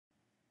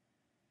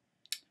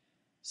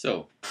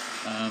So,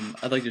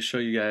 I'd like to show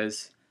you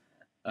guys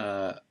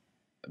uh,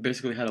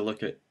 basically how to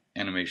look at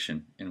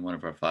animation in one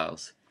of our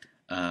files.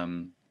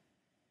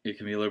 It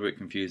can be a little bit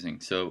confusing.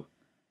 So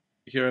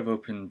here I've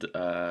opened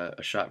a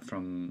shot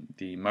from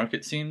the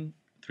market scene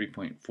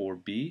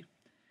 3.4b,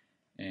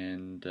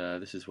 and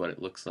this is what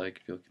it looks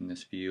like if you look in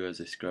this view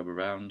as I scrub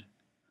around.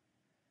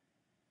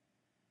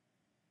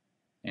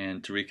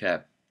 And to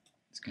recap,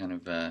 it's kind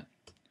of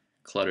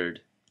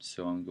cluttered,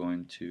 so I'm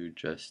going to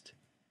just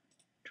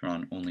turn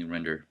on only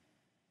render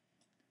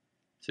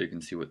so you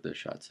can see what the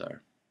shots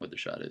are, what the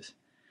shot is.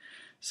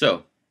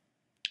 So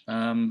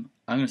I'm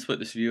going to split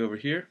this view over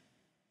here,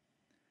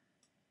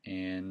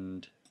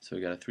 and so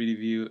we got a 3D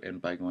view, and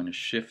by going to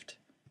Shift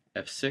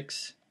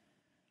F6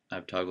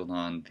 I've toggled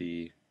on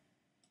the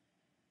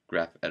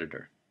graph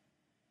editor.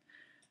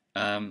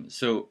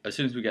 So as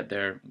soon as we get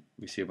there,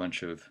 we see a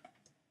bunch of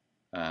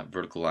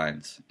vertical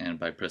lines, and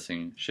by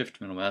pressing Shift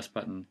middle mouse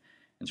button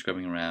and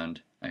scrubbing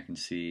around, I can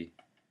see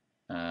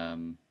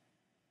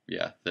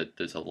yeah, that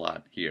there's a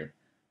lot here.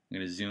 I'm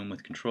going to zoom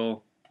with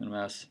Control middle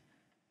mouse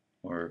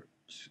or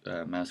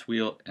mouse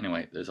wheel.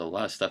 Anyway, there's a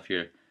lot of stuff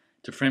here.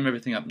 To frame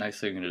everything up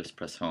nicely, I'm going to just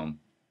press Home.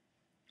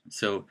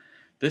 So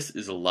this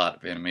is a lot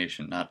of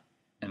animation, not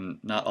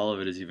all of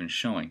it is even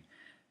showing,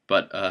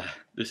 but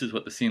this is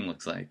what the scene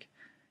looks like.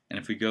 And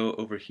if we go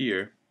over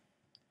here,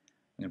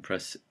 I'm going to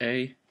press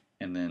A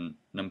and then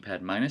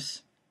numpad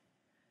minus,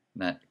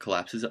 and that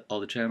collapses all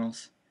the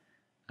channels.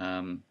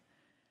 And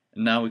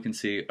now we can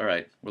see,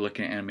 alright, we're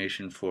looking at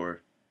animation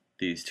for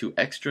these two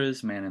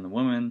extras, man and the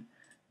woman,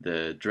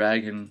 the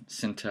dragon,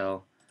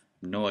 Sintel,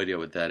 no idea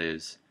what that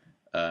is,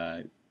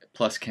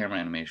 plus camera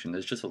animation.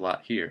 There's just a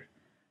lot here.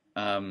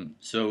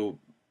 So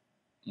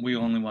we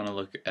only want to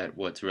look at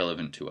what's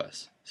relevant to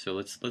us. So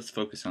let's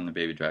focus on the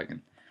baby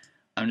dragon.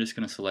 I'm just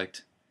going to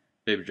select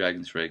baby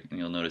dragon's rig, and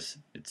you'll notice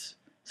it's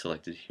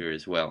selected here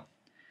as well.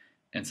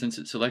 And since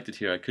it's selected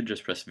here, I could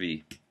just press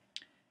V,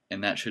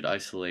 and that should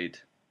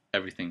isolate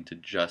everything to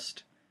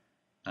just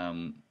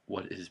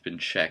what has been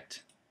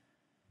checked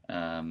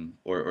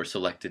or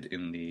selected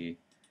in the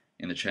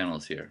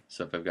channels here.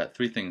 So if I've got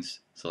three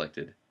things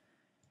selected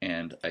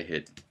and I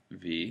hit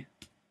V,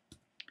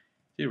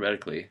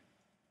 theoretically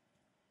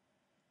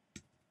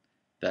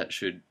that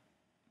should,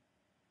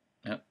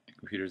 yep,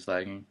 computer's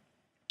lagging,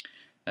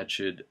 that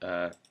should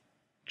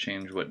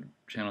change what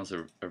channels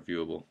are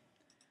viewable.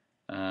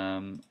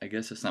 I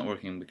guess it's not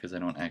working because I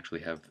don't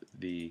actually have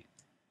the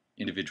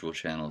individual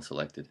channels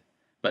selected.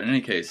 But in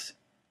any case,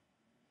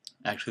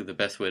 actually the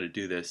best way to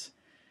do this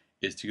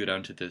is to go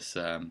down to this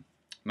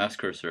mouse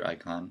cursor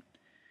icon,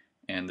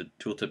 and the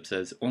tooltip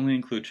says only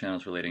include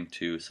channels relating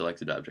to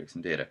selected objects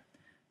and data.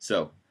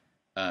 So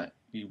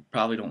you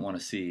probably don't want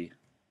to see,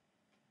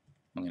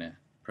 I'm going to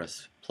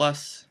press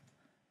plus,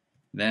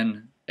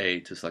 then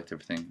A to select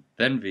everything,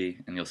 then V,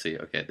 and you'll see,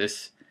 okay,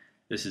 this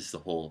is the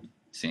whole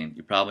scene.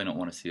 You probably don't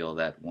want to see all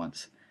that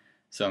once.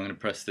 So I'm going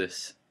to press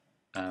this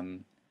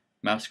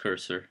mouse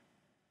cursor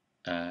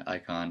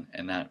icon,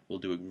 and that will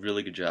do a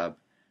really good job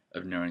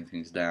of narrowing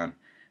things down.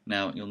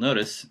 Now you'll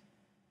notice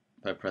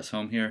if I press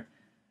home here,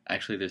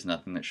 actually there's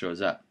nothing that shows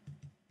up,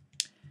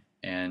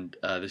 and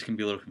this can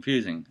be a little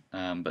confusing,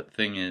 but the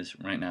thing is,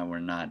 right now we're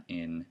not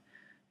in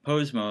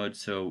pose mode,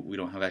 so we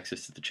don't have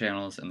access to the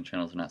channels, and the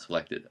channels are not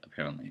selected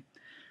apparently.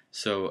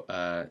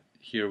 So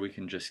here we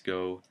can just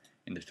go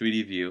in the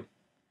 3D view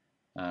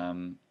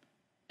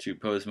to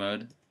pose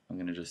mode. I'm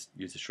going to just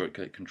use the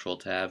shortcut Control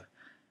Tab,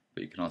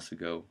 but you can also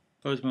go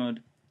pose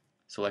mode,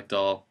 select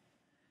all,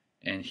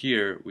 and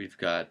here we've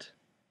got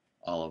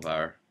all of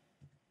our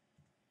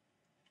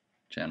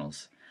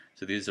channels.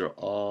 So these are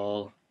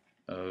all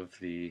of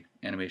the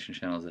animation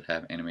channels that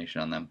have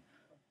animation on them.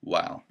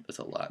 Wow, that's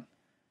a lot.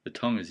 The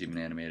tongue is even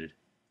animated.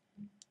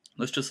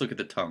 Let's just look at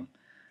the tongue.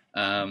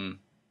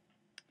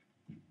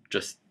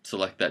 Just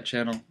select that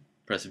channel,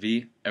 press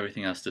V,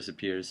 everything else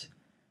disappears.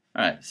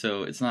 Alright,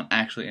 so it's not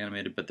actually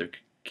animated, but there are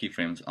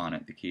keyframes on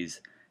it. The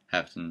keys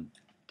happen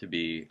to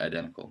be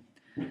identical.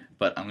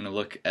 But I'm going to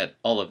look at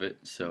all of it,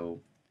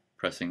 so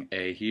pressing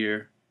A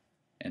here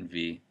and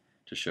V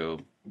to show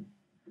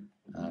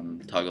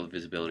toggle the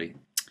visibility.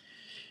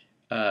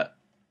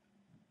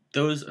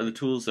 Those are the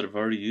tools that I've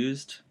already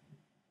used.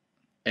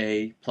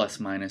 A, plus,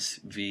 minus,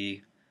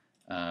 V.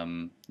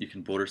 You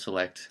can border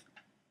select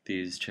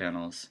these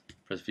channels.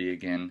 Press V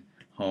again.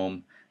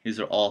 Home. These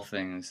are all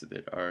things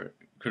that are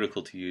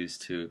critical to use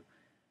to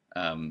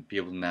be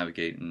able to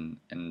navigate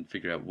and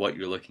figure out what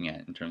you're looking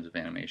at in terms of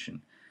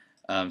animation.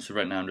 So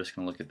right now I'm just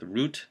going to look at the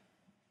root.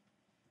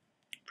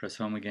 Press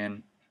home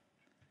again.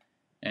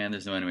 And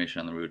there's no animation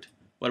on the root.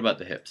 What about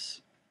the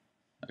hips?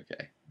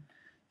 Okay.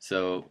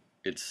 So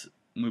it's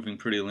moving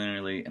pretty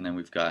linearly, and then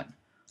we've got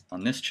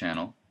on this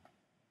channel,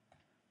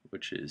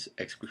 which is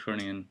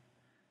Equatorian,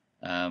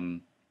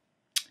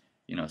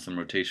 you know, some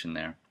rotation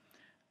there.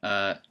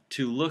 To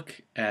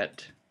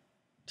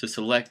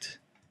select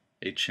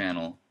a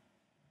channel,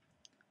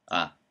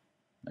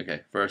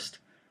 okay, first,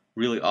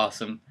 really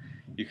awesome,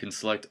 you can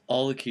select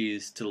all the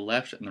keys to the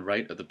left and the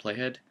right of the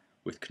playhead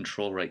with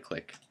Control right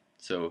click.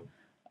 So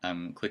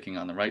I'm clicking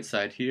on the right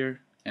side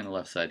here and the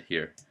left side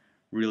here.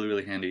 Really,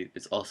 really handy.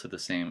 It's also the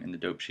same in the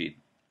dope sheet.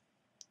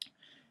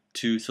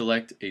 To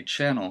select a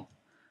channel,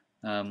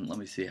 let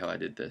me see how I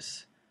did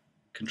this.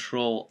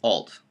 Control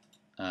Alt,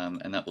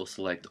 and that will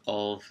select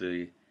all of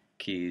the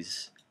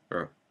keys,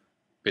 or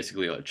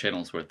basically a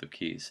channel's worth of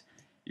keys.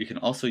 You can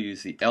also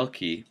use the L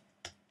key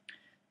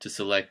to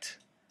select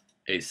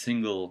a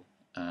single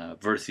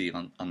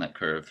vertice on that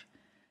curve,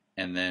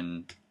 and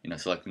then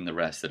selecting the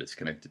rest that it's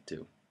connected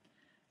to.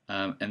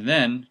 And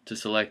then to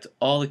select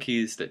all the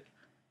keys that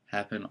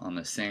happen on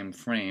the same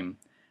frame,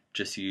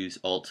 just use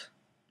Alt,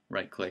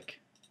 right click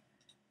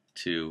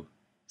to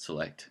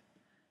select.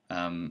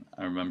 I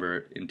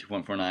remember in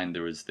 2149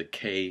 there was the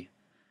K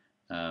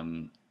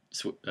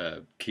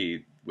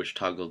key which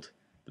toggled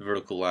the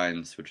vertical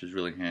lines, which is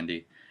really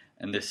handy,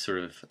 and this sort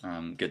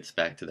of gets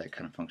back to that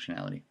kind of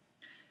functionality.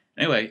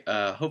 Anyway,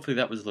 hopefully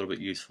that was a little bit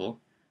useful.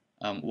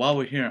 While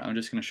we're here, I'm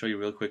just going to show you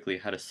real quickly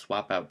how to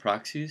swap out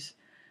proxies,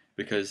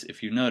 because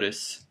if you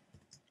notice,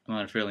 I'm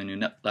on a fairly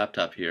new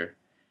laptop here,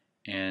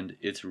 and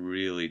it's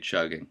really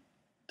chugging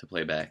to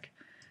play back.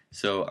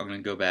 So I'm going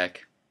to go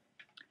back.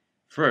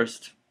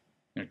 First,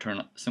 I'm going to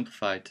turn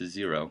Simplify to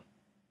 0.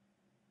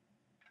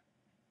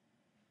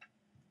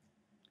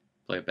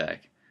 Play it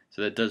back.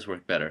 So that does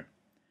work better.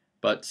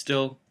 But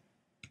still,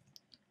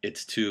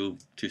 it's too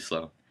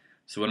slow.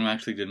 So what I'm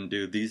actually going to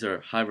do, these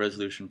are high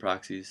resolution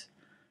proxies,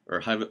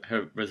 or high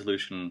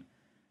resolution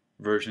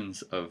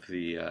versions of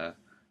the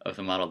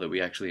model that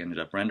we actually ended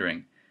up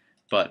rendering.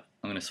 But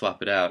I'm going to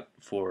swap it out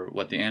for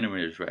what the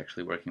animators were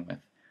actually working with.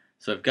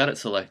 So I've got it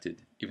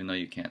selected, even though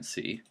you can't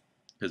see,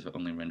 because of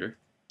only render.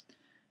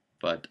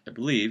 But I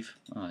believe,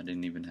 I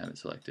didn't even have it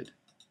selected.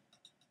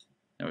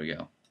 There we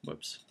go.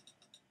 Whoops.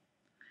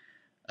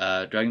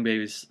 Dragon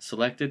Baby's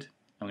selected.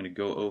 I'm going to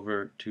go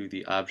over to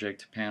the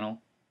Object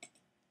panel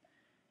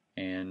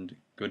and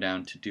go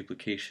down to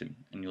Duplication,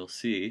 and you'll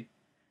see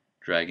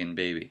Dragon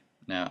Baby.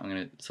 Now I'm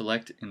going to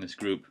select in this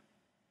group,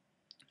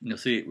 and you'll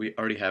see we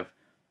already have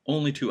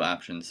only 2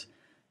 options.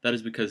 That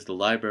is because the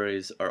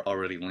libraries are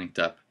already linked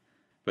up.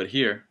 But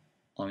here,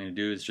 all I'm going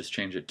to do is just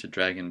change it to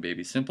Dragon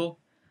Baby Simple.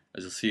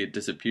 As you'll see, it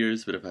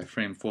disappears, but if I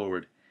frame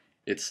forward,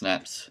 it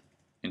snaps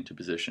into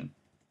position.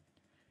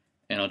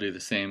 And I'll do the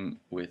same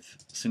with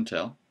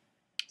Sintel.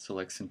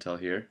 Select Sintel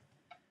here.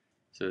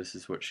 So this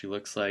is what she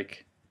looks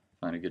like.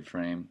 Find a good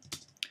frame.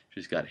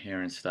 She's got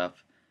hair and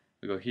stuff.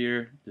 We go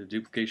here, the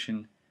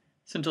duplication,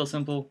 Sintel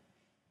Simple,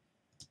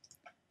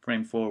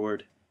 frame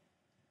forward,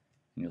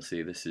 and you'll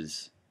see this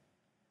is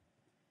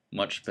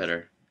much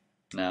better.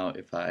 Now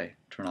if I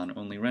turn on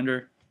only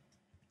render,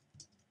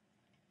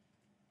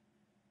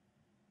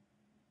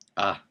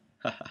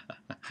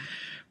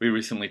 we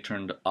recently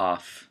turned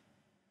off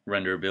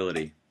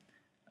renderability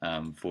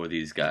for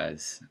these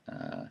guys.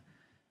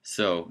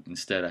 So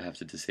instead I have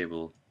to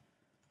disable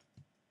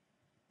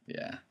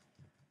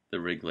the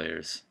rig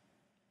layers.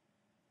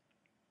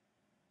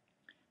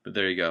 But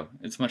there you go.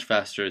 It's much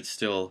faster. It's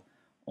still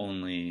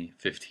only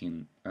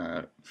 15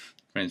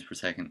 frames per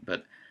second,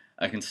 but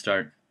I can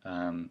start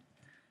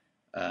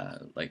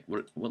like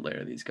what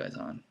layer are these guys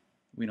on?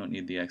 We don't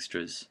need the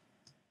extras.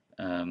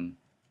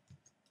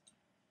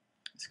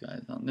 This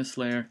guy's on this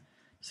layer.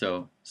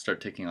 So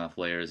start taking off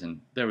layers,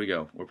 and there we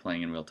go. We're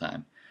playing in real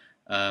time.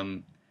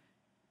 Hopefully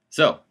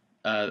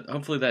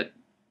that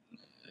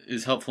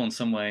is helpful in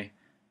some way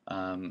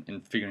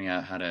in figuring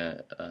out how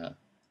to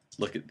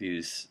look at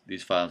these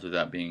files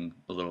without being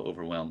a little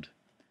overwhelmed.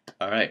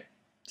 All right,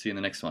 see you in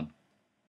the next one.